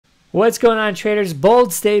What's going on, traders?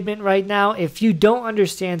 Bold statement right now. If you don't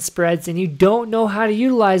understand spreads and you don't know how to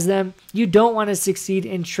utilize them, you don't want to succeed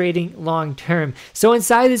in trading long term. So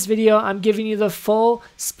inside this video, I'm giving you the full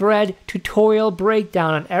spread tutorial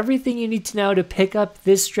breakdown on everything you need to know to pick up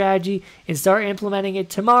this strategy and start implementing it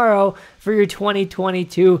tomorrow for your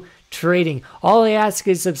 2022 trading. All I ask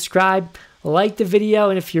is subscribe, like the video,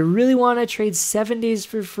 and if you really want to trade 7 days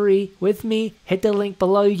for free with me, hit the link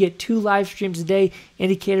below. You get 2 live streams a day,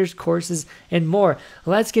 indicators, courses, and more.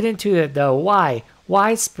 Let's get into it though. Why?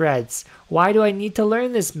 Why spreads? Why do I need to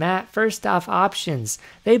learn this, Matt? First off, options.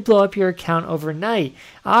 They blow up your account overnight.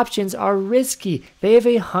 Options are risky. They have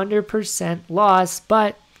 100% loss,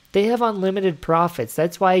 but they have unlimited profits.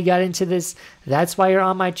 That's why I got into this. That's why you're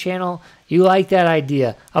on my channel. You like that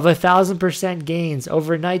idea of 1,000% gains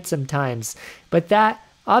overnight sometimes. But that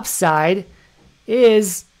upside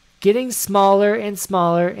is getting smaller and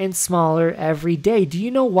smaller and smaller every day. Do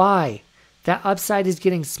you know why? That upside is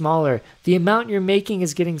getting smaller. The amount you're making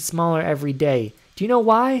is getting smaller every day. Do you know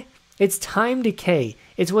why? It's time decay.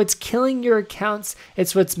 It's what's killing your accounts.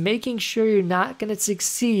 It's what's making sure you're not going to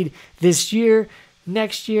succeed this year,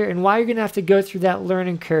 next year, and why you're going to have to go through that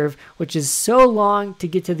learning curve, which is so long to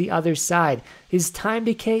get to the other side. His time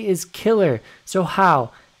decay is killer. So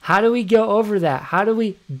how? How do we go over that? How do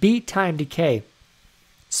we beat time decay?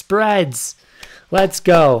 Spreads. Let's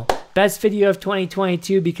go. Best video of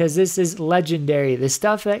 2022 because this is legendary. The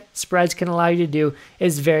stuff that spreads can allow you to do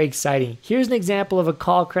is very exciting. Here's an example of a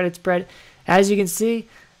call credit spread. As you can see,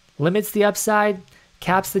 limits the upside,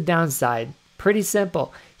 caps the downside. Pretty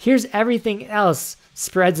simple. Here's everything else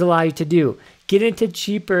spreads allow you to do. Get into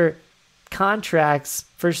cheaper contracts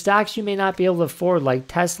for stocks you may not be able to afford, like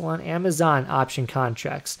Tesla and Amazon option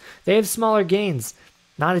contracts. They have smaller gains.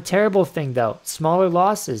 Not a terrible thing though. Smaller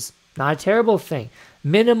losses. Not a terrible thing.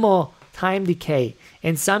 Minimal time decay.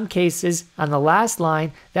 In some cases, on the last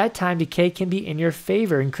line, that time decay can be in your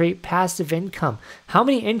favor and create passive income. How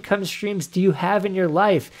many income streams do you have in your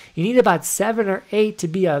life? You need about 7 or 8 to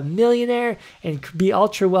be a millionaire and be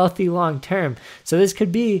ultra wealthy long term. So this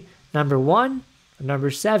could be number 1 or number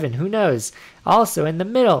 7. Who knows? Also, in the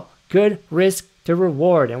middle, good risk to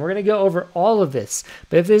reward. And we're going to go over all of this.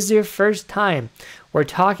 But if this is your first time, we're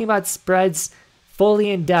talking about spreads fully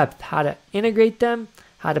in depth, how to integrate them,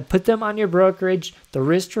 how to put them on your brokerage, the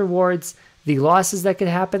risk rewards, the losses that could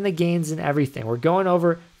happen, the gains, and everything. We're going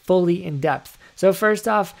over fully in depth. So first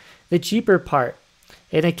off, the cheaper part,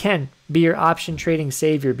 and it can be your option trading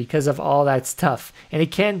savior because of all that stuff. And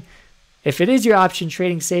it can, if it is your option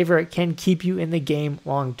trading saver, it can keep you in the game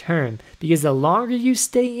long term, because the longer you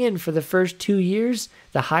stay in for the first 2 years,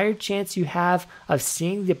 the higher chance you have of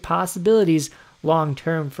seeing the possibilities long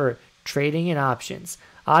term for trading in options.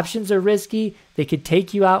 Options are risky. They could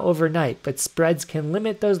take you out overnight, but spreads can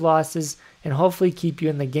limit those losses and hopefully keep you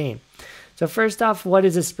in the game. So first off, what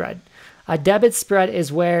is a spread? A debit spread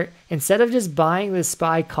is where instead of just buying this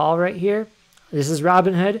SPY call right here, this is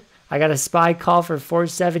Robinhood. I got a SPY call for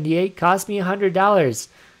 $4.78, cost me $100.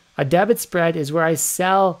 A debit spread is where I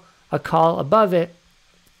sell a call above it,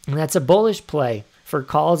 and that's a bullish play. For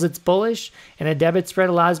calls, it's bullish, and a debit spread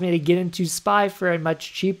allows me to get into SPY for a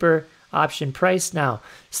much cheaper option price now.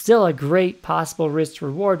 Still a great possible risk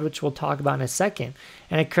reward, which we'll talk about in a second.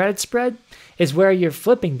 And a credit spread is where you're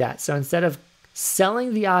flipping that. So instead of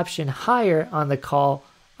selling the option higher on the call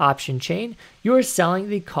option chain, you're selling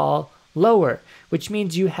the call lower, which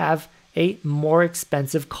means you have a more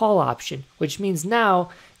expensive call option, which means now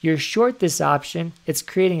you're short this option, it's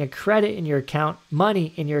creating a credit in your account,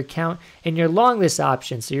 money in your account, and you're long this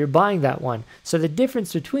option, so you're buying that one. So the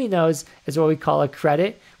difference between those is what we call a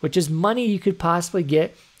credit, which is money you could possibly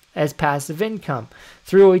get as passive income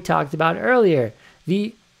through what we talked about earlier,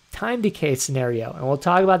 the time decay scenario. And we'll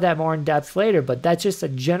talk about that more in depth later, but that's just a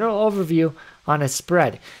general overview on a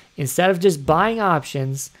spread. Instead of just buying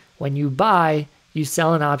options, when you buy, you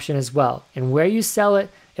sell an option as well. And where you sell it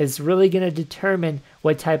is really going to determine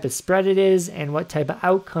what type of spread it is and what type of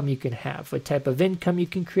outcome you can have, what type of income you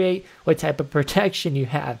can create, what type of protection you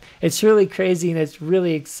have. It's really crazy and it's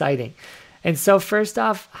really exciting. And so first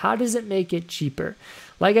off, how does it make it cheaper?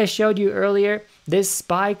 Like I showed you earlier, this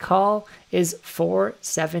SPY call is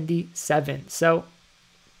 $4.77. So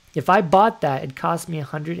if I bought that, it cost me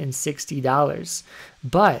 $160.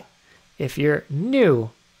 But if you're new,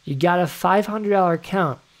 you got a $500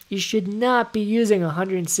 account, you should not be using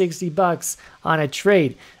 $160 on a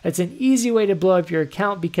trade. That's an easy way to blow up your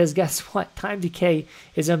account because guess what? Time decay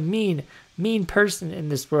is a mean person in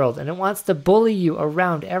this world and it wants to bully you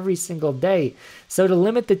around every single day. So to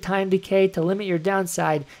limit the time decay, to limit your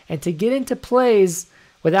downside, and to get into plays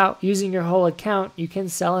without using your whole account, you can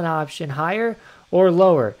sell an option higher or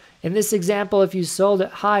lower. In this example, if you sold it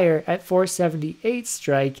higher at 478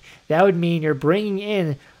 strike, that would mean you're bringing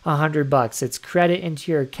in $100. It's credit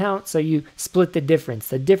into your account, so you split the difference.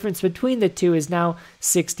 The difference between the two is now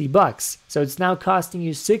 $60. So it's now costing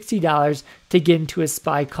you $60 to get into a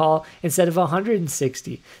SPY call instead of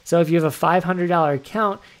 $160. So if you have a $500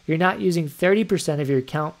 account, you're not using 30% of your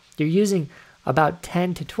account. You're using about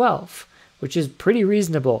 10 to 12, which is pretty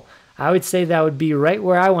reasonable. I would say that would be right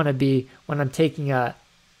where I want to be when I'm taking a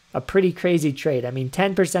pretty crazy trade. I mean,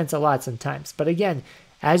 10% is a lot sometimes. But again,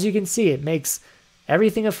 as you can see, it makes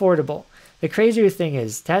everything affordable. The crazier thing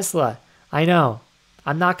is Tesla. I know.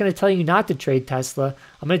 I'm not going to tell you not to trade Tesla.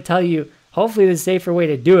 I'm going to tell you hopefully the safer way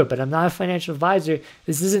to do it, but I'm not a financial advisor.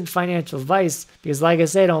 This isn't financial advice because like I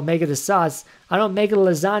say, I don't make it a sauce. I don't make it a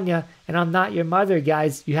lasagna, and I'm not your mother,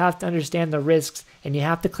 guys. You have to understand the risks, and you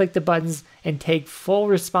have to click the buttons and take full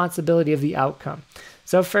responsibility of the outcome.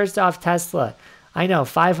 So first off, Tesla. I know,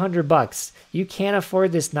 $500. You can't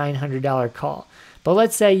afford this $900 call. But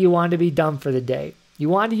let's say you want to be dumb for the day. You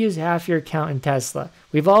want to use half your account in Tesla.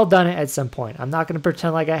 We've all done it at some point. I'm not going to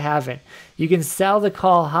pretend like I haven't. You can sell the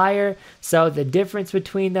call higher, so the difference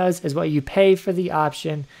between those is what you pay for the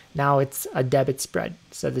option. Now it's a debit spread.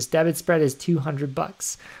 So this debit spread is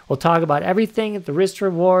 $200. We'll talk about everything, the risk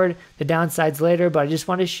reward, the downsides later, but I just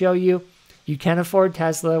want to show you can afford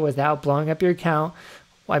Tesla without blowing up your account.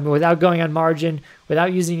 I mean, without going on margin,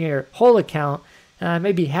 without using your whole account,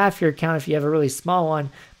 maybe half your account if you have a really small one,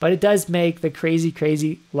 but it does make the crazy,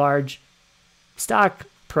 crazy large stock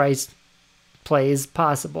price plays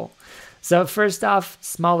possible. So first off,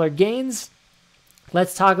 smaller gains.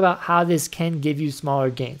 Let's talk about how this can give you smaller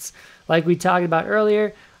gains. Like we talked about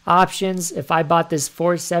earlier, options, if I bought this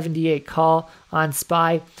 478 call on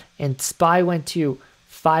SPY and SPY went to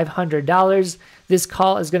 $500, this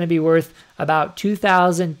call is going to be worth about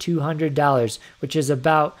 $2,200, which is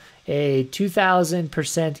about a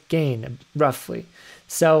 2,000% gain, roughly.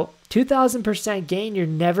 So 2,000% gain you're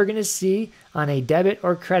never going to see on a debit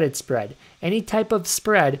or credit spread. Any type of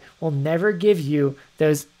spread will never give you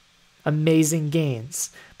those amazing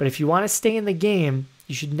gains. But if you want to stay in the game,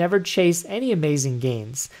 you should never chase any amazing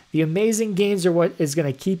gains. The amazing gains are what is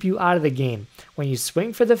going to keep you out of the game. When you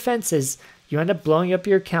swing for the fences, you end up blowing up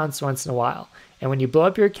your accounts once in a while. And when you blow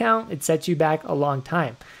up your account, it sets you back a long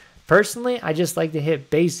time. Personally, I just like to hit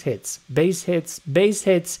base hits, base hits, base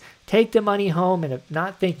hits, take the money home and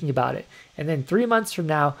not thinking about it. And then 3 months from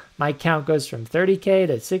now, my account goes from 30K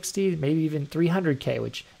to 60, maybe even 300K,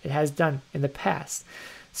 which it has done in the past.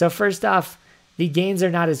 So first off, the gains are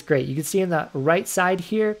not as great. You can see on the right side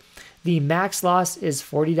here, the max loss is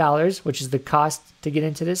 $40, which is the cost to get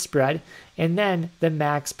into this spread. And then the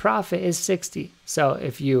max profit is 60. So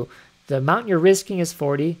if the amount you're risking is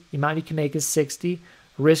 40, the amount you can make is 60.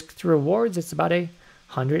 Risk to rewards, it's about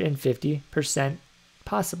 150%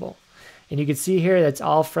 possible. And you can see here that's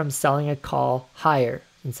all from selling a call higher.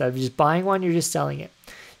 Instead of just buying one, you're just selling it.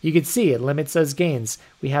 You can see it limits those gains.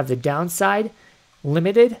 We have the downside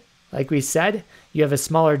limited. Like we said, you have a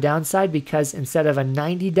smaller downside because instead of a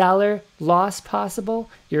 $90 loss possible,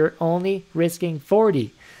 you're only risking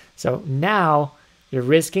 40. So now you're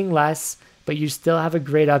risking less, but you still have a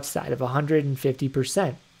great upside of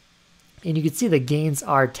 150%. And you can see the gains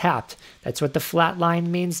are tapped. That's what the flat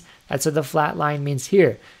line means. That's what the flat line means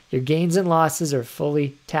here. Your gains and losses are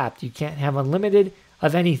fully tapped. You can't have unlimited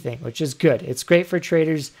of anything, which is good. It's great for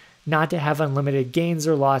traders not to have unlimited gains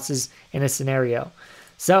or losses in a scenario.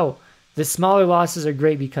 So the smaller losses are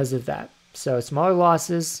great because of that. So smaller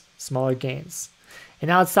losses, smaller gains. And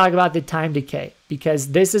now let's talk about the time decay, because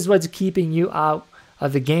this is what's keeping you out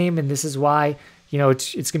of the game, and this is why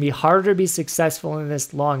it's going to be harder to be successful in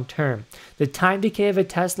this long term. The time decay of a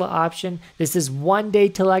Tesla option, this is 1 day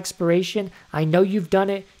till expiration. I know you've done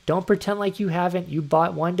it. Don't pretend like you haven't. You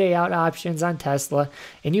bought 1 day out options on Tesla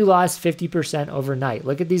and you lost 50% overnight.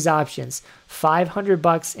 Look at these options.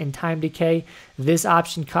 $500 in time decay. This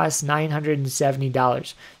option costs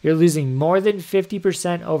 $970. You're losing more than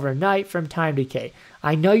 50% overnight from time decay.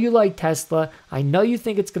 I know you like Tesla. I know you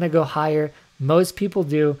think it's going to go higher. Most people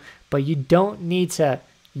do. But you don't need to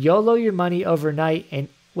YOLO your money overnight and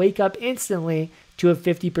wake up instantly to a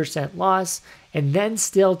 50% loss and then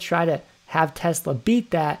still try to have Tesla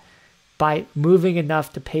beat that by moving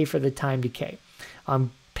enough to pay for the time decay.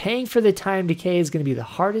 Paying for the time decay is going to be the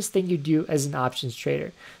hardest thing you do as an options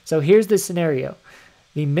trader. So here's the scenario.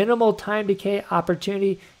 The minimal time decay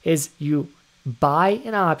opportunity is you buy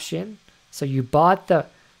an option. So you bought the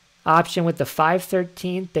option with the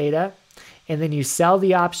 513 theta, and then you sell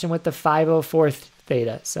the option with the 504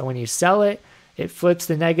 theta. So when you sell it, it flips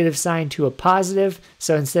the negative sign to a positive.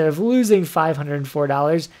 So instead of losing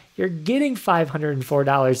 $504, you're getting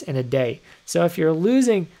 $504 in a day. So if you're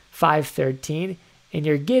losing 513 and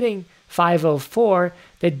you're getting 504,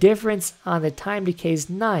 the difference on the time decay is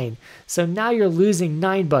 9. So now you're losing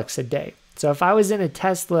 $9 a day. So if I was in a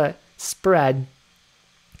Tesla spread,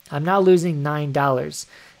 I'm now losing $9.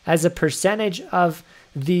 As a percentage of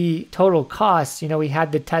the total cost, we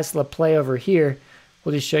had the Tesla play over here.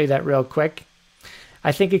 We'll just show you that real quick.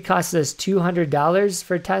 I think it costs us $200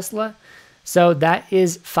 for Tesla. So that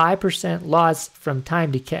is 5% loss from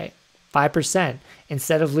time decay. 5%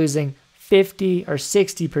 instead of losing 50 or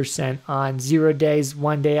 60% on 0 days,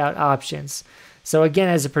 1 day out options. So again,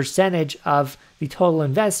 as a percentage of the total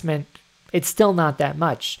investment, it's still not that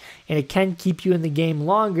much. And it can keep you in the game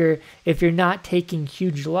longer if you're not taking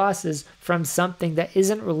huge losses from something that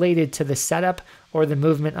isn't related to the setup or the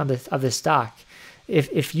movement of the stock.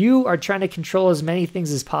 If you are trying to control as many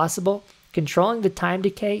things as possible, controlling the time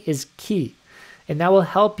decay is key. And that will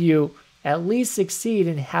help you at least succeed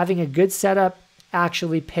in having a good setup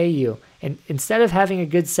actually pay you. And instead of having a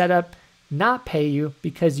good setup not pay you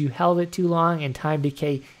because you held it too long and time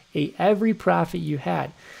decay ate every profit you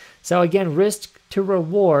had. So again, risk to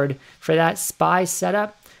reward for that SPY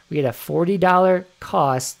setup, we had a $40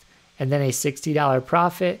 cost and then a $60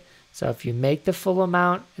 profit. So if you make the full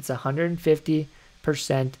amount, it's 150%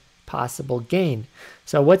 possible gain.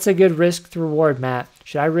 So what's a good risk to reward, Matt?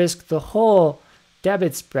 Should I risk the whole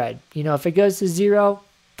debit spread? If it goes to 0,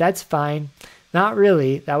 that's fine. Not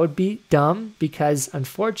really. That would be dumb because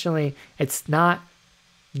unfortunately, it's not.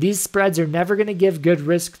 These spreads are never going to give good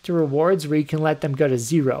risk to rewards where you can let them go to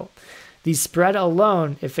 0. The spread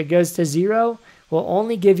alone, if it goes to 0, will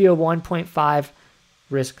only give you a 1.5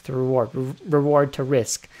 risk to reward to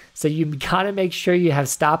risk. So you got to make sure you have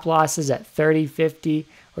stop losses at 30, 50,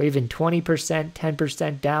 or even 20%,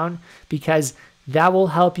 10% down, because that will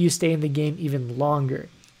help you stay in the game even longer.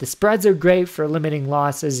 The spreads are great for limiting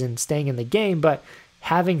losses and staying in the game, but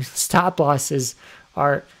having stop losses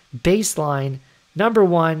are baseline. Number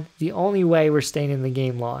one, the only way we're staying in the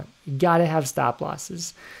game long. You got to have stop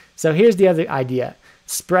losses. So here's the other idea.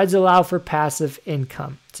 Spreads allow for passive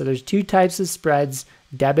income. So there's two types of spreads.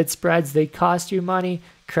 Debit spreads, they cost you money.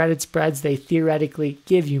 Credit spreads, they theoretically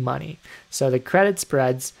give you money. So the credit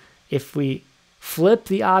spreads, if we flip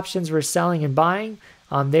the options we're selling and buying,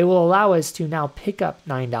 they will allow us to now pick up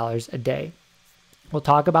 $9 a day. We'll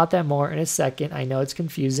talk about that more in a second. I know it's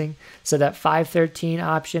confusing. So that 513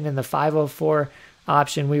 option and the 504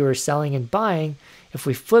 option we were selling and buying, if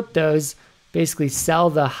we flip those, basically sell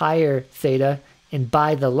the higher theta and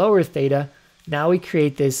buy the lower theta, now we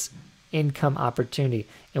create this income opportunity.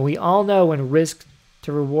 And we all know when risk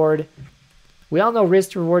to reward, we all know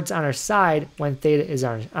risk to rewards on our side when theta is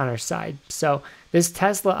on our side. So this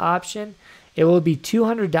Tesla option, it will be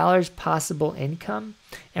 $200 possible income,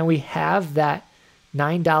 and we have that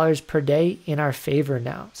 $9 per day in our favor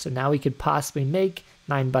now. So now we could possibly make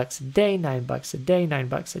 $9 a day, $9 a day,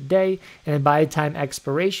 $9 a day, and then by the time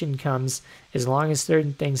expiration comes, as long as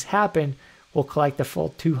certain things happen, we'll collect the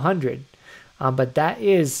full 200. But that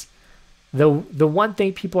is the one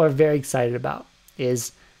thing people are very excited about,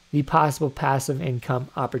 is the possible passive income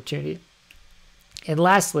opportunity. And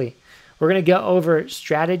lastly, we're going to go over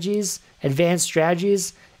strategies, advanced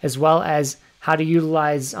strategies, as well as how to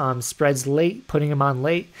utilize spreads late, putting them on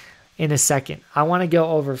late in a second. I want to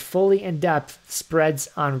go over fully in-depth spreads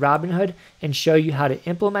on Robinhood and show you how to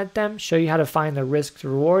implement them, show you how to find the risk to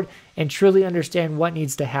reward, and truly understand what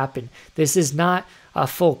needs to happen. This is not a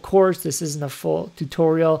full course. This isn't a full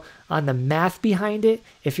tutorial on the math behind it.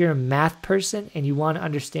 If you're a math person and you want to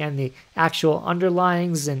understand the actual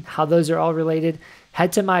underlyings and how those are all related,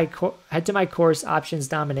 head to my course, Options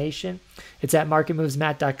Domination. It's at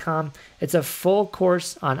marketmovesmatt.com. It's a full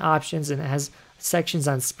course on options, and it has sections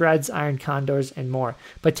on spreads, iron condors, and more.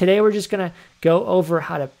 But today we're just going to go over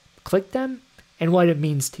how to click them and what it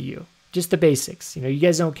means to you. Just the basics. You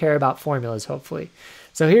guys don't care about formulas, hopefully.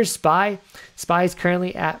 So here's SPY. SPY is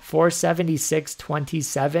currently at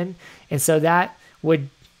 476.27. And so that would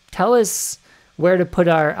tell us where to put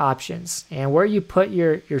our options. And where you put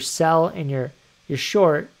your sell and your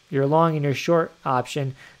short, your long and your short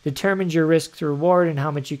option determines your risk to reward and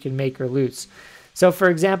how much you can make or lose. So for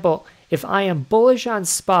example, if I am bullish on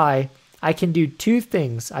SPY, I can do two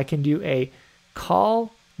things. I can do a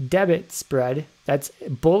call debit spread that's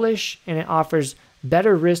bullish and it offers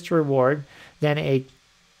better risk to reward than a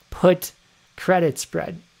put credit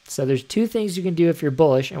spread. So there's two things you can do if you're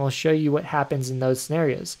bullish, and we'll show you what happens in those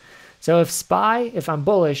scenarios. So if I'm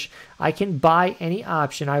bullish, I can buy any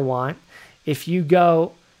option I want. If you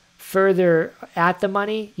go further at the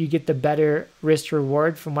money, you get the better risk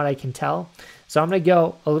reward from what I can tell. So I'm going to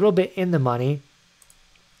go a little bit in the money,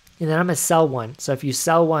 and then I'm going to sell one. So if you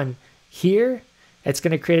sell one here, it's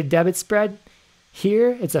going to create a debit spread.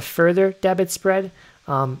 Here, it's a further debit spread.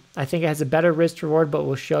 I think it has a better risk reward, but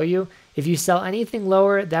we'll show you. If you sell anything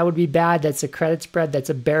lower, that would be bad. That's a credit spread. That's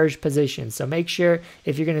a bearish position. So make sure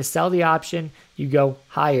if you're going to sell the option, you go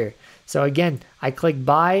higher. So again, I click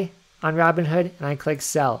buy on Robinhood and I click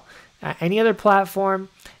sell. Any other platform,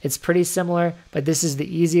 it's pretty similar, but this is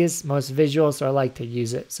the easiest, most visual, so I like to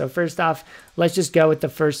use it. So first off, let's just go with the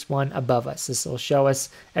first one above us. This will show us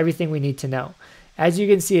everything we need to know. As you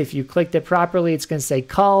can see, if you clicked it properly, it's going to say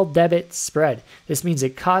call debit spread. This means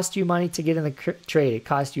it cost you money to get in the trade. It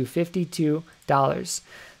cost you $52.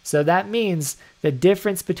 So that means the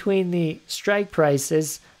difference between the strike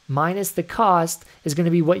prices minus the cost is going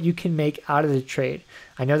to be what you can make out of the trade.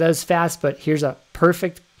 I know that was fast, but here's a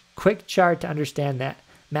perfect quick chart to understand that.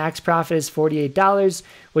 Max profit is $48,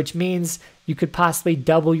 which means you could possibly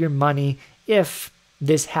double your money if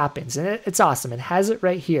this happens. And it's awesome. It has it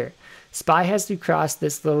right here. SPY has to cross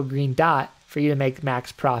this little green dot for you to make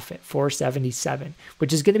max profit, 477,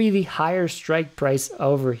 which is going to be the higher strike price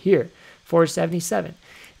over here, 477.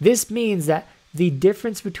 This means that the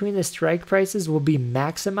difference between the strike prices will be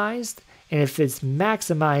maximized. And if it's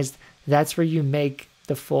maximized, that's where you make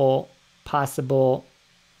the full possible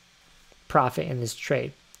profit in this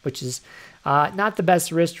trade, which is not the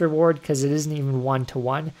best risk reward because it isn't even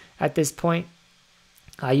 1-to-1 at this point.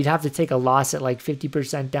 You'd have to take a loss at like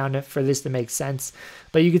 50% down for this to make sense.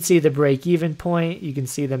 But you can see the break-even point. You can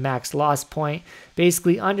see the max loss point.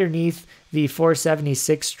 Basically, underneath the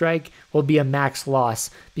 476 strike will be a max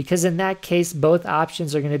loss. Because in that case, both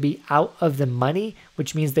options are going to be out of the money,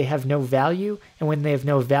 which means they have no value. And when they have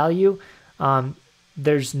no value,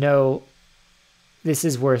 this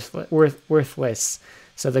is worthless.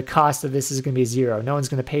 So the cost of this is going to be zero. No one's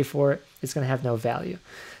going to pay for it. It's going to have no value.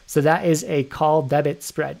 So that is a call debit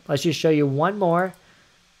spread. Let's just show you one more.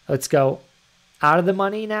 Let's go out of the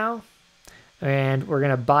money now. And we're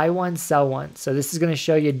going to buy one, sell one. So this is going to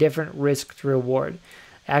show you a different risk to reward.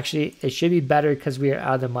 Actually, it should be better because we are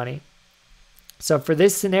out of the money. So for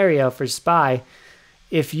this scenario, for SPY,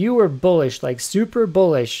 if you were bullish, like super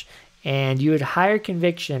bullish, and you had higher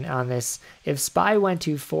conviction on this, if SPY went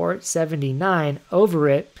to 479 over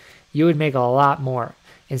it, you would make a lot more.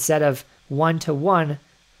 Instead of 1-to-1,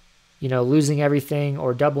 losing everything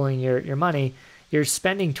or doubling your money, you're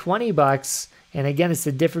spending $20. And again, it's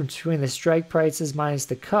the difference between the strike prices minus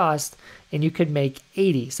the cost, and you could make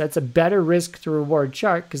 80. So that's a better risk to reward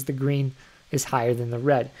chart because the green is higher than the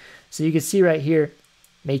red. So you can see right here,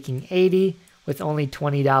 making 80 with only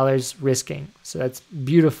 $20 risking. So that's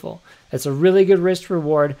beautiful. That's a really good risk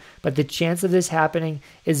reward, but the chance of this happening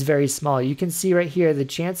is very small. You can see right here, the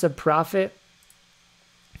chance of profit,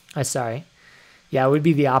 yeah, it would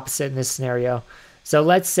be the opposite in this scenario. So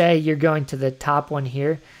let's say you're going to the top one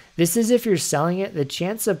here. This is if you're selling it. The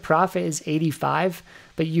chance of profit is 85,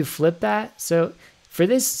 but you flip that. So for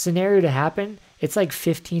this scenario to happen, it's like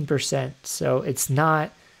 15%. So it's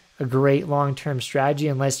not a great long-term strategy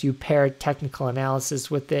unless you pair technical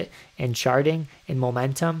analysis with it and charting and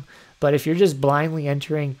momentum. But if you're just blindly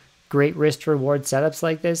entering great risk reward setups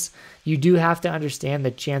like this, you do have to understand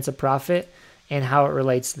the chance of profit and how it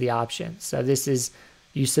relates to the option. So this is,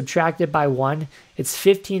 you subtract it by 1, it's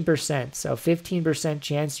 15%. So 15%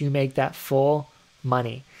 chance you make that full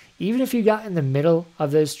money. Even if you got in the middle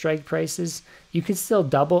of those strike prices, you could still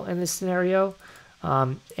double in this scenario.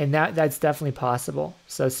 And that's definitely possible.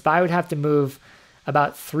 So SPY would have to move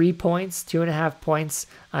about 3 points, 2.5 points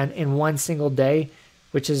in one single day,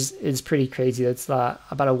 which is pretty crazy. That's about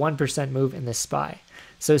a 1% move in the SPY.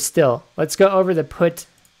 So still, let's go over the put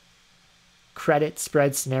credit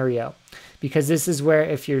spread scenario, because this is where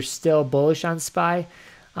if you're still bullish on SPY,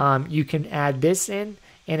 you can add this in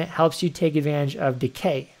and it helps you take advantage of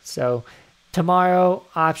decay. So tomorrow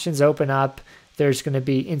options open up, there's going to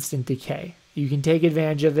be instant decay. You can take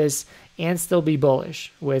advantage of this and still be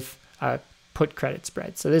bullish with a put credit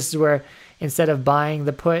spread. So this is where instead of buying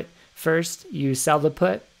the put first, you sell the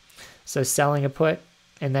put. So selling a put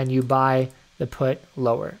and then you buy the put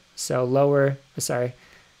lower. So lower. So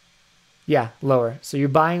you're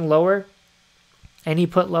buying lower, any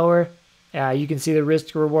put lower. You can see the risk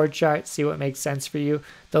to reward chart, see what makes sense for you.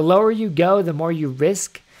 The lower you go, the more you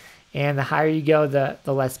risk, and the higher you go,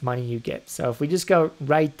 the less money you get. So if we just go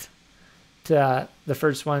right to the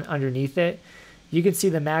first one underneath it, you can see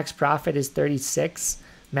the max profit is 36,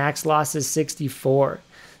 max loss is 64.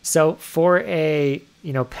 So for a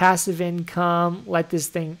passive income, let this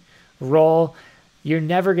thing roll, you're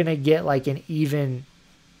never going to get like an even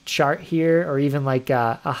chart here or even like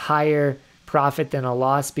a higher profit than a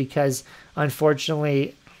loss, because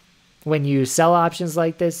unfortunately when you sell options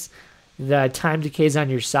like this, the time decay is on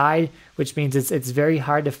your side, which means it's very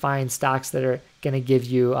hard to find stocks that are going to give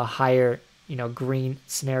you a higher, green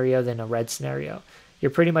scenario than a red scenario.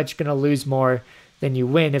 You're pretty much going to lose more than you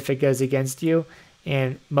win if it goes against you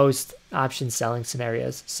in most option selling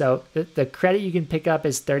scenarios. So the credit you can pick up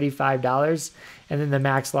is $35, and then the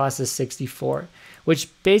max loss is 64, which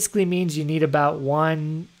basically means you need about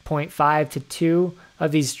 1.5 to 2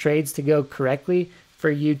 of these trades to go correctly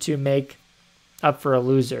for you to make up for a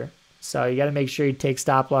loser. So you got to make sure you take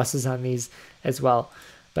stop losses on these as well.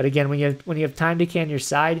 But again, when you have time decay on your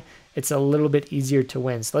side, it's a little bit easier to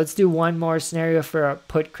win. So let's do one more scenario for a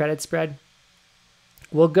put credit spread.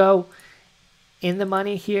 We'll go in the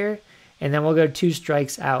money here, and then we'll go 2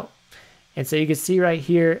 strikes out. And so you can see right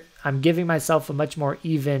here, I'm giving myself a much more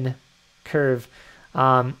even curve.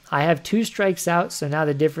 I have 2 strikes out, so now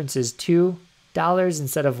the difference is $2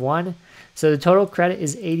 instead of 1. So the total credit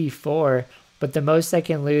is 84, but the most I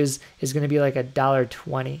can lose is going to be like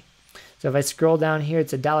 $1.20. So if I scroll down here,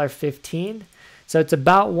 it's $1.15. So it's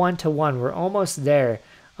about 1 to 1. We're almost there.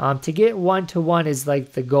 To get 1 to 1 is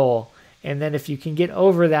like the goal. And then if you can get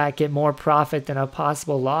over that, get more profit than a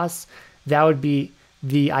possible loss, that would be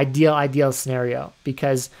the ideal scenario,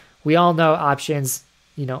 because we all know options,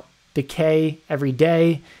 decay every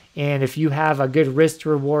day. And if you have a good risk to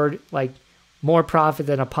reward, like more profit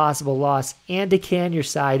than a possible loss and decay on your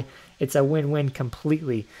side, it's a win-win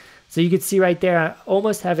completely. So you can see right there, I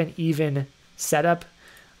almost have an even setup.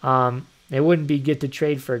 It wouldn't be good to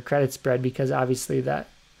trade for a credit spread because obviously that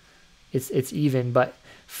it's even, but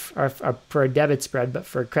for a debit spread, but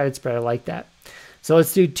for a credit spread, I like that. So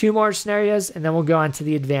let's do 2 more scenarios, and then we'll go on to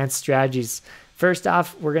the advanced strategies. First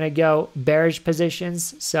off, we're going to go bearish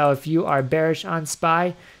positions. So if you are bearish on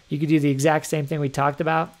SPY, you could do the exact same thing we talked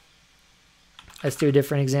about. Let's do a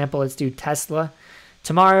different example. Let's do Tesla.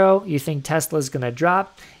 Tomorrow, you think Tesla is going to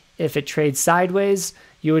drop. If it trades sideways,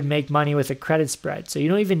 you would make money with a credit spread. So you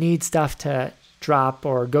don't even need stuff to drop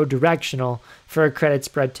or go directional for a credit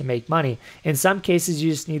spread to make money. In some cases,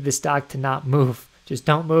 you just need the stock to not move. Just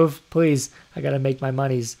don't move, please. I got to make my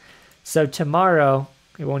monies. So tomorrow,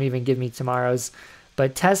 it won't even give me tomorrow's,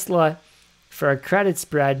 but Tesla, for a credit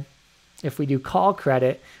spread, if we do call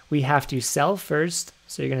credit, we have to sell first.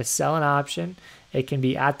 So you're going to sell an option. It can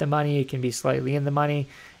be at the money. It can be slightly in the money.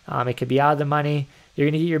 It could be out of the money. You're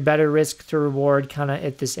going to get your better risk to reward kind of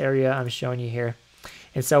at this area I'm showing you here.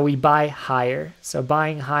 And so we buy higher. So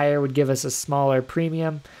buying higher would give us a smaller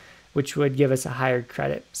premium, which would give us a higher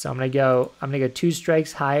credit. So I'm going to go 2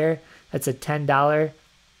 strikes higher. That's a $10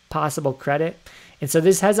 possible credit. And so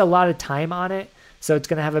this has a lot of time on it. So it's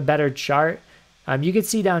going to have a better chart. You can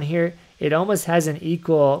see down here, it almost has an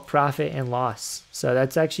equal profit and loss. So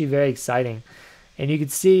that's actually very exciting. And you can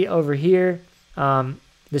see over here,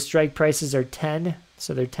 the strike prices are 10.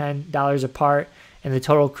 So they're $10 apart. And the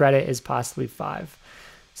total credit is possibly 5.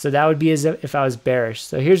 So that would be as if I was bearish.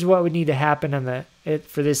 So here's what would need to happen on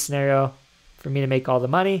for this scenario for me to make all the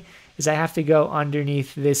money is I have to go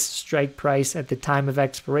underneath this strike price at the time of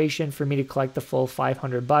expiration for me to collect the full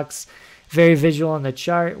 $500. Very visual on the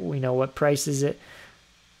chart. We know what price is it.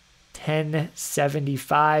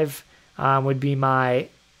 1075 would be my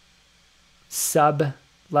sub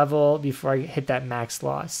level before I hit that max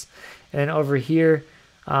loss. And then over here,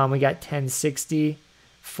 we got 1060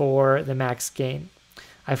 for the max gain.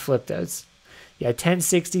 I flipped those. Yeah,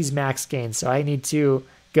 1060 is max gain. So I need to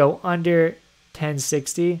go under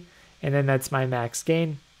 1060, and then that's my max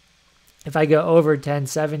gain. If I go over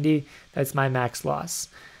 1070, that's my max loss.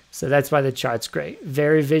 So that's why the chart's great.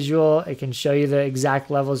 Very visual. It can show you the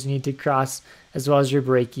exact levels you need to cross as well as your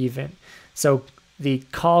break even. So the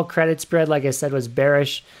call credit spread, like I said, was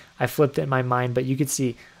bearish. I flipped it in my mind, but you could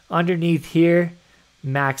see underneath here,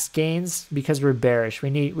 max gains because we're bearish. We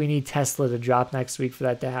need Tesla to drop next week for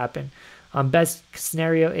that to happen. Best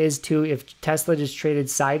scenario is if Tesla just traded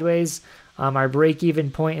sideways, our break-even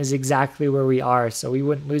point is exactly where we are. So we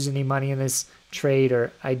wouldn't lose any money in this trade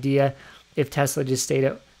or idea if Tesla just stayed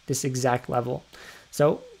at this exact level.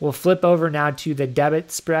 So we'll flip over now to the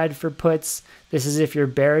debit spread for puts. This is if you're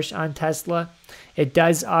bearish on Tesla. It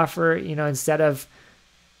does offer, instead of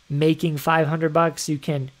making $500, you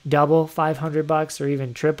can double $500 or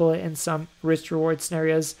even triple it in some risk reward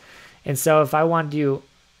scenarios. And so if I want to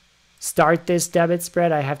start this debit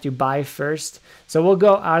spread, I have to buy first. So we'll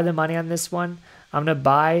go out of the money on this one. I'm going to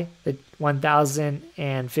buy the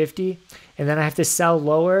 1,050 and then I have to sell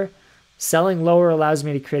lower. Selling lower allows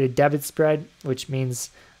me to create a debit spread, which means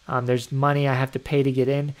There's money I have to pay to get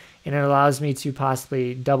in, and it allows me to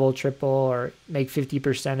possibly double, triple, or make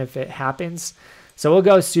 50% if it happens. So we'll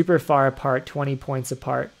go super far apart, 20 points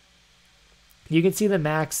apart. You can see the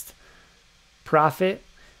maxed profit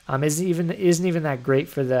isn't even that great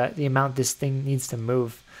for the amount this thing needs to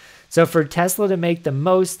move. So for Tesla to make the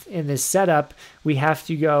most in this setup, we have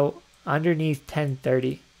to go underneath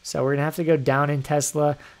 1030. So we're gonna have to go down in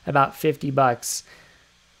Tesla about 50 bucks.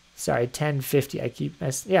 Sorry, 1050. I keep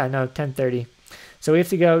messing. Yeah, no, 1030. So we have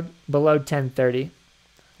to go below 1030,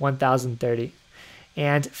 1030.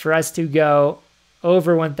 And for us to go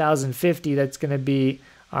over 1050, that's gonna be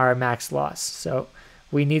our max loss. So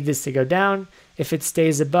we need this to go down. If it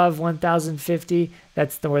stays above 1050,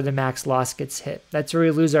 that's where the max loss gets hit. That's where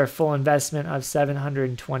we lose our full investment of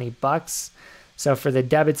 720 bucks. So for the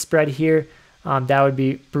debit spread here, that would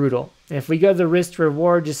be brutal. And if we go to the risk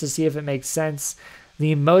reward just to see if it makes sense,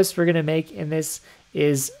 the most we're going to make in this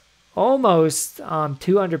is almost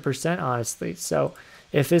 200%, honestly. So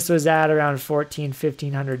if this was at around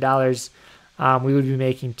 $1,400–1,500, we would be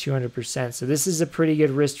making 200%. So this is a pretty good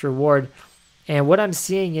risk reward. And what I'm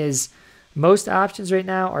seeing is most options right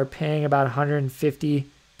now are paying about 150%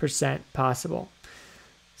 possible.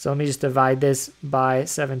 So let me just divide this by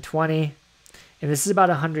 720. And this is about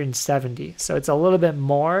 170. So it's a little bit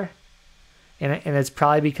more. And it's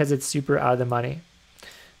probably because it's super out of the money.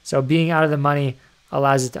 So being out of the money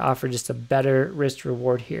allows it to offer just a better risk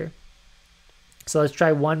reward here. So let's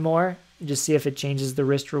try one more and just see if it changes the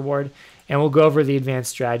risk reward. And we'll go over the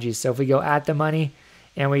advanced strategies. So if we go at the money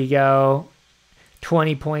and we go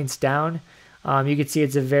 20 points down, you can see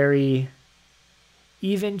it's a very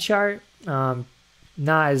even chart,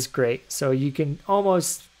 not as great. So you can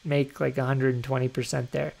almost make like 120%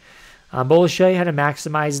 there. But we'll show you how to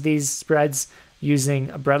maximize these spreads using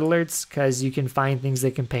bread alerts, because you can find things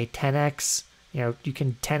that can pay 10x. You know, you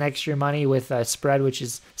can 10x your money with a spread, which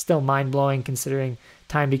is still mind-blowing considering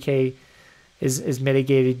time decay is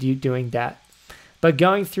mitigated you doing that. But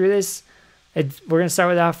going through this, we're going to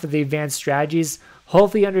start off with the advanced strategies.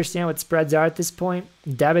 Hopefully you understand what spreads are at this point.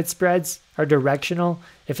 Debit spreads are directional.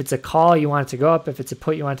 If it's a call, you want it to go up. If it's a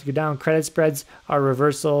put, you want it to go down. Credit spreads are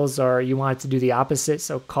reversals, or you want it to do the opposite.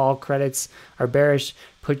 So call credits are bearish,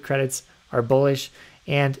 put credits are bullish.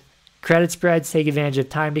 And credit spreads take advantage of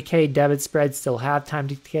time decay. Debit spreads still have time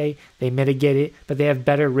decay. They mitigate it, but they have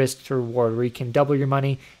better risk to reward, where you can double your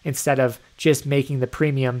money instead of just making the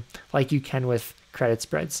premium like you can with credit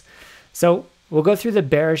spreads. So we'll go through the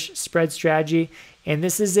bearish spread strategy. And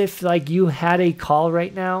this is if like you had a call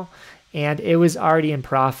right now and it was already in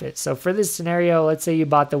profit. So for this scenario, let's say you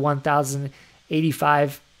bought the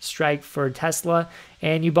 1,085 strike for Tesla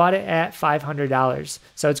and you bought it at $500.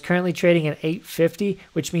 So it's currently trading at $850,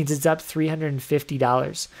 which means it's up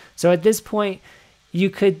 $350. So at this point, you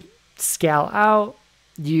could scale out.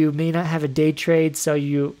 You may not have a day trade, so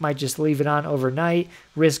you might just leave it on overnight,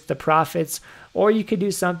 risk the profits, or you could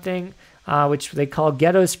do something which they call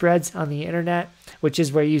ghetto spreads on the internet, which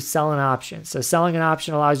is where you sell an option. So selling an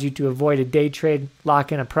option allows you to avoid a day trade,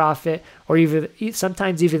 lock in a profit, or even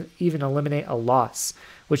sometimes even eliminate a loss,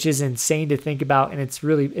 which is insane to think about. And it's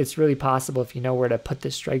really possible if you know where to put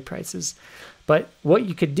the strike prices. But what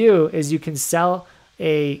you could do is you can sell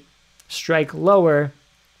a strike lower.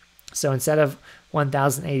 So instead of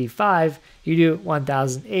 1,085, you do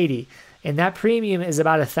 1,080. And that premium is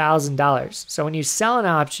about $1,000. So when you sell an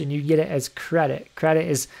option, you get it as credit. Credit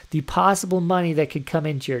is the possible money that could come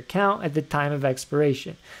into your account at the time of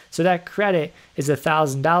expiration. So that credit is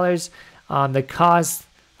 $1,000. The cost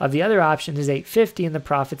of the other option is $850 and the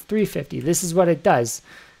profit's $350. This is what it does.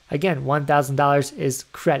 Again, $1,000 is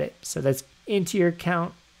credit. So that's into your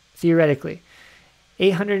account theoretically.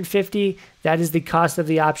 $850, that is the cost of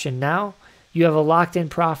the option now. You have a locked-in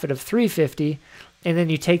profit of $350. And then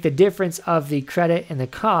you take the difference of the credit and the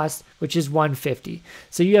cost, which is $150.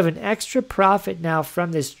 So you have an extra profit now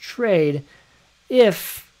from this trade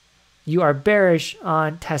if you are bearish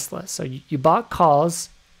on Tesla. So you bought calls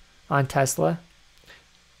on Tesla.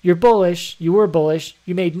 You're bullish. You were bullish.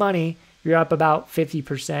 You made money. You're up about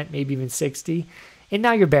 50%, maybe even 60%. And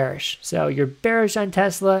now you're bearish. So you're bearish on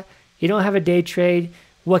Tesla. You don't have a day trade.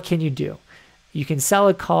 What can you do? You can sell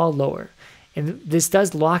a call lower. And this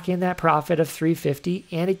does lock in that profit of $350,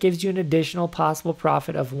 and it gives you an additional possible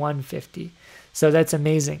profit of $150. So that's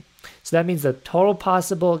amazing. So that means the total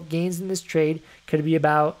possible gains in this trade could be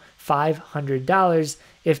about $500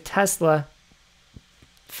 if Tesla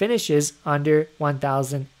finishes under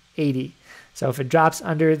 1,080. So if it drops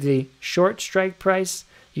under the short strike price,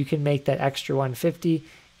 you can make that extra $150,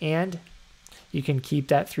 and you can keep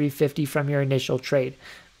that $350 from your initial trade.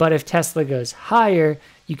 But if Tesla goes higher,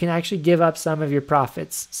 you can actually give up some of your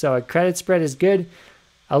profits. So a credit spread is good.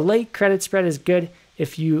 A late credit spread is good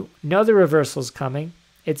if you know the reversal is coming.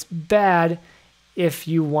 It's bad if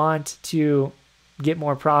you want to get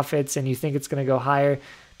more profits and you think it's going to go higher,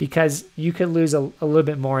 because you could lose a little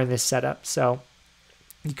bit more in this setup. So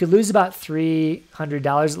you could lose about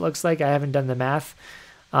 $300, it looks like. I haven't done the math.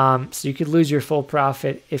 So you could lose your full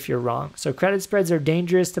profit if you're wrong. So credit spreads are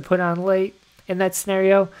dangerous to put on late in that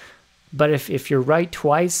scenario. But if you're right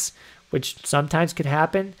twice, which sometimes could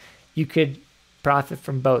happen, you could profit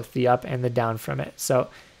from both the up and the down from it. So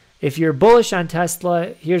if you're bullish on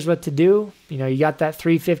Tesla, here's what to do. You know, you got that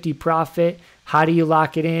 350 profit. How do you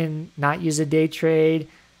lock it in? Not use a day trade.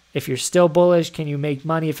 If you're still bullish, can you make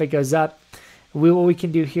money if it goes up? What we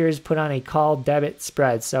can do here is put on a call debit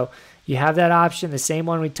spread. So you have that option, the same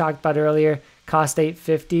one we talked about earlier, cost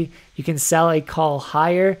 $8.50. You can sell a call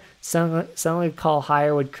higher. Selling a call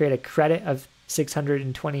higher would create a credit of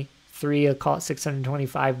 $623. I'll call it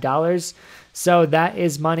 $625. So that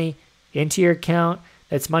is money into your account.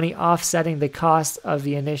 That's money offsetting the cost of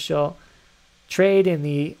the initial trade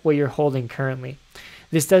in what you're holding currently.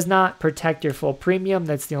 This does not protect your full premium.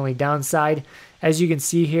 That's the only downside. As you can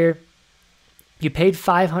see here, you paid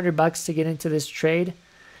 $500 to get into this trade.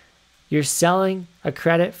 You're selling a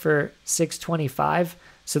credit for $625.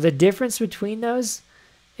 So the difference between those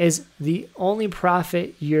is the only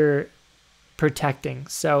profit you're protecting.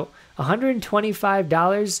 So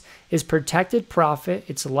 $125 is protected profit.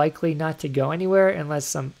 It's likely not to go anywhere unless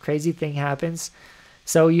some crazy thing happens.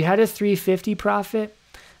 So you had a $350 profit.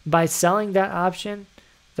 By selling that option,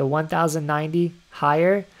 the $1,090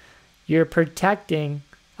 higher, you're protecting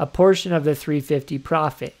a portion of the $350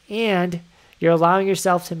 profit, and you're allowing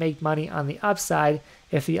yourself to make money on the upside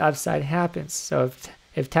if the upside happens. So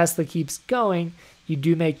if Tesla keeps going, you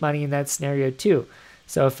do make money in that scenario too.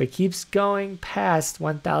 So if it keeps going past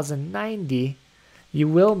 $1,090, you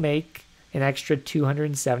will make an extra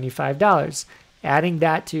 $275. Adding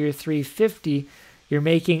that to your $350, you're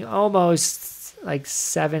making almost like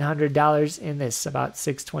 $700 in this, about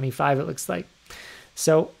 $625 it looks like.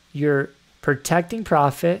 So you're protecting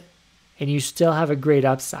profit and you still have a great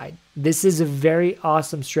upside. This is a very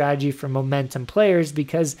awesome strategy for momentum players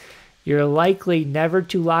because you're likely never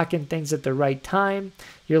to lock in things at the right time.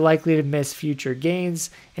 You're likely to miss future gains.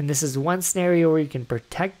 And this is one scenario where you can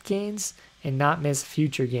protect gains and not miss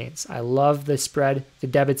future gains. I love the spread, the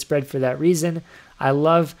debit spread for that reason. I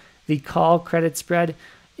love the call credit spread.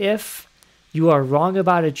 If you are wrong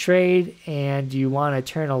about a trade and you want to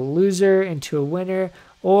turn a loser into a winner,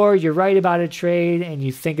 or you're right about a trade and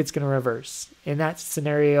you think it's going to reverse, in that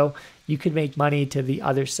scenario, you could make money to the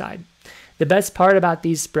other side. The best part about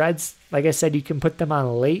these spreads, like I said, you can put them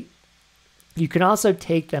on late. You can also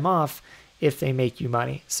take them off if they make you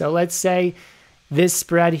money. So let's say this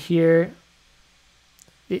spread here,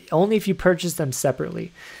 only if you purchase them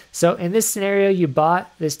separately. So in this scenario, you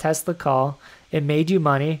bought this Tesla call, it made you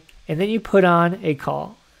money, and then you put on a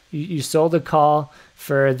call. You sold a call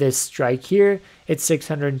for this strike here. It's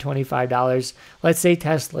 $625. Let's say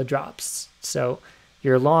Tesla drops. So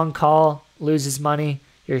your long call loses money.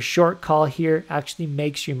 Your short call here actually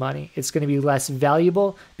makes you money. It's going to be less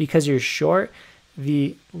valuable because you're short.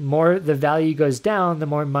 The more the value goes down, the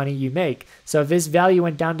more money you make. So if this value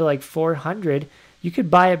went down to like 400, you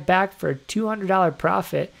could buy it back for a $200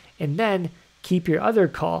 profit and then keep your other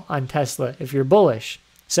call on Tesla if you're bullish.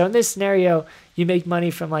 So in this scenario, you make money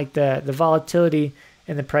from like the volatility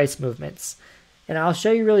and the price movements. And I'll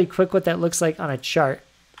show you really quick what that looks like on a chart.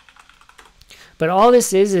 But all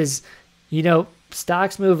this is, you know,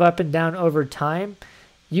 stocks move up and down over time.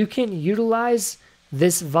 You can utilize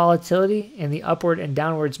this volatility and the upward and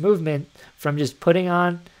downwards movement from just putting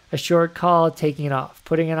on a short call, taking it off,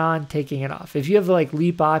 putting it on, taking it off. If you have like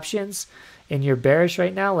leap options and you're bearish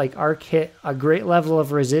right now, like ARK hit a great level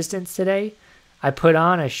of resistance today, I put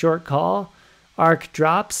on a short call, ARK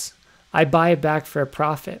drops, I buy it back for a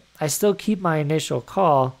profit. I still keep my initial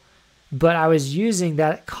call, but I was using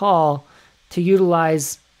that call to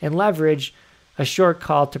utilize and leverage a short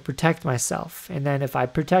call to protect myself. And then if I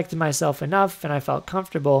protected myself enough and I felt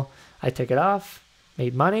comfortable, I took it off,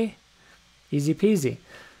 made money, easy peasy.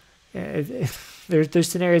 There's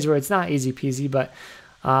scenarios where it's not easy peasy, but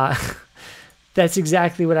that's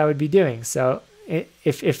exactly what I would be doing. So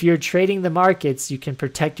if you're trading the markets, you can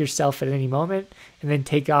protect yourself at any moment and then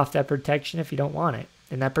take off that protection if you don't want it.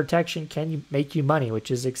 And that protection can make you money,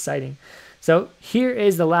 which is exciting. So here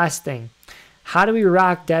is the last thing. How do we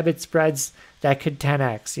rock debit spreads that could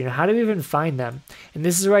 10x. You know, how do we even find them? And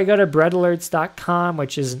this is where I go to breadalerts.com,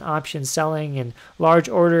 which is an option selling and large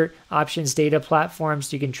order options data platform,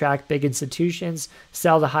 so you can track big institutions,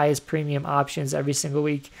 sell the highest premium options every single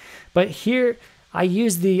week. But here, I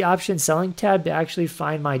use the option selling tab to actually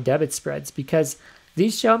find my debit spreads, because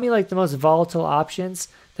these show me like the most volatile options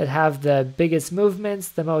that have the biggest movements,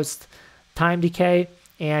 the most time decay,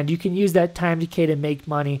 and you can use that time decay to make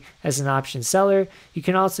money as an option seller. You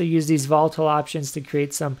can also use these volatile options to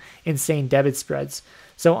create some insane debit spreads.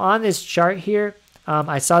 So on this chart here,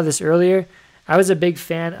 I saw this earlier. I was a big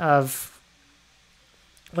fan of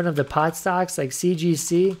one of the pot stocks like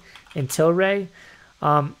CGC and Tilray.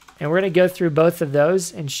 And we're going to go through both of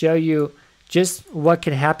those and show you just what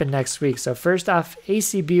could happen next week. So first off,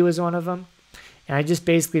 ACB was one of them. And I just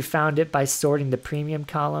basically found it by sorting the premium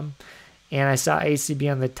column. And I saw ACB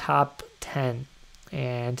on the top 10.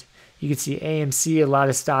 And you can see AMC, a lot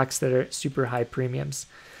of stocks that are super high premiums.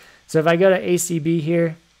 So if I go to ACB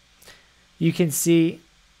here, you can see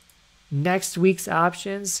next week's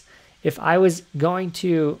options. If I was going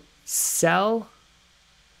to sell,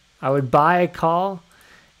 I would buy a call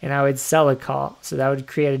and I would sell a call. So that would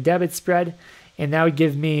create a debit spread, and that would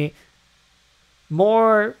give me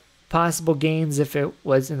more possible gains if it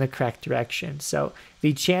was in the correct direction. So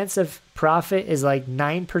the chance of profit is like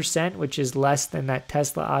 9%, which is less than that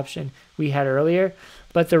Tesla option we had earlier.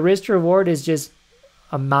 But the risk reward is just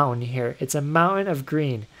a mountain here. It's a mountain of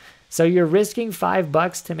green. So you're risking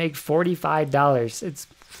 $5 to make $45. It's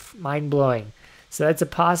mind blowing. So that's a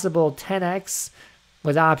possible 10x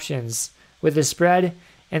with options with the spread,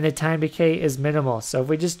 and the time decay is minimal. So if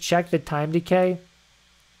we just check the time decay,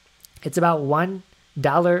 it's about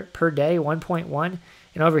 $1 per day, 1.1,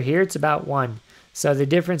 and over here it's about 1. So the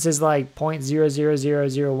difference is like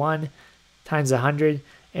 0.00001 times 100.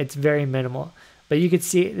 It's very minimal. But you could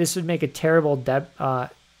see this would make a terrible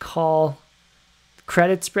call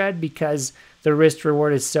credit spread, because the risk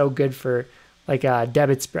reward is so good for like a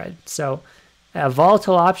debit spread. So a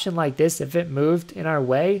volatile option like this, if it moved in our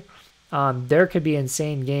way, there could be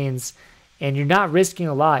insane gains, and you're not risking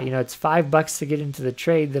a lot. You know, it's $5 to get into the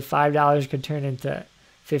trade. The $5 could turn into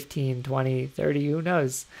 15, 20, 30, who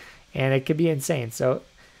knows? And it could be insane. So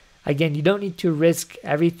again, you don't need to risk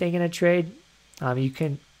everything in a trade. You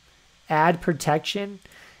can add protection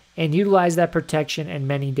and utilize that protection in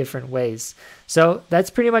many different ways. So that's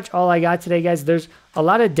pretty much all I got today, guys. There's a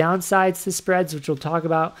lot of downsides to spreads, which we'll talk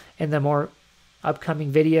about in the more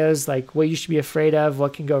upcoming videos, like what you should be afraid of,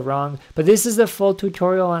 what can go wrong. But this is the full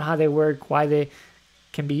tutorial on how they work, why they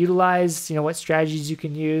can be utilized, you know, what strategies you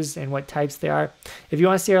can use and what types they are. If you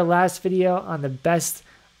want to see our last video on the best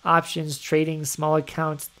options trading, small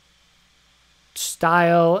account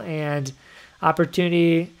style and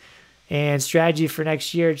opportunity and strategy for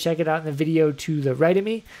next year, check it out in the video to the right of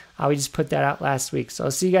me. We just put that out last week. So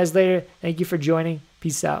I'll see you guys later. Thank you for joining.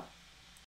 Peace out.